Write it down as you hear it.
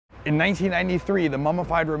In 1993, the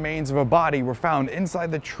mummified remains of a body were found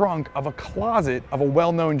inside the trunk of a closet of a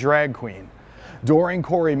well-known drag queen. Dorian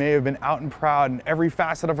Corey may have been out and proud in every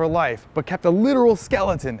facet of her life, but kept a literal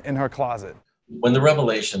skeleton in her closet. When the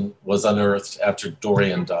revelation was unearthed after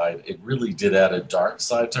Dorian died, it really did add a dark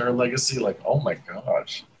side to her legacy. Like, oh my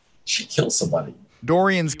gosh, she killed somebody.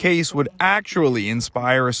 Dorian's case would actually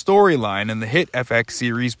inspire a storyline in the hit FX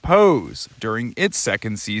series Pose during its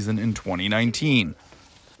second season in 2019.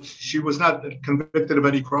 She was not convicted of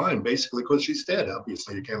any crime, basically, because she's dead.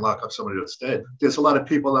 Obviously, you can't lock up somebody that's dead. There's a lot of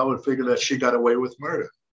people that would figure that she got away with murder.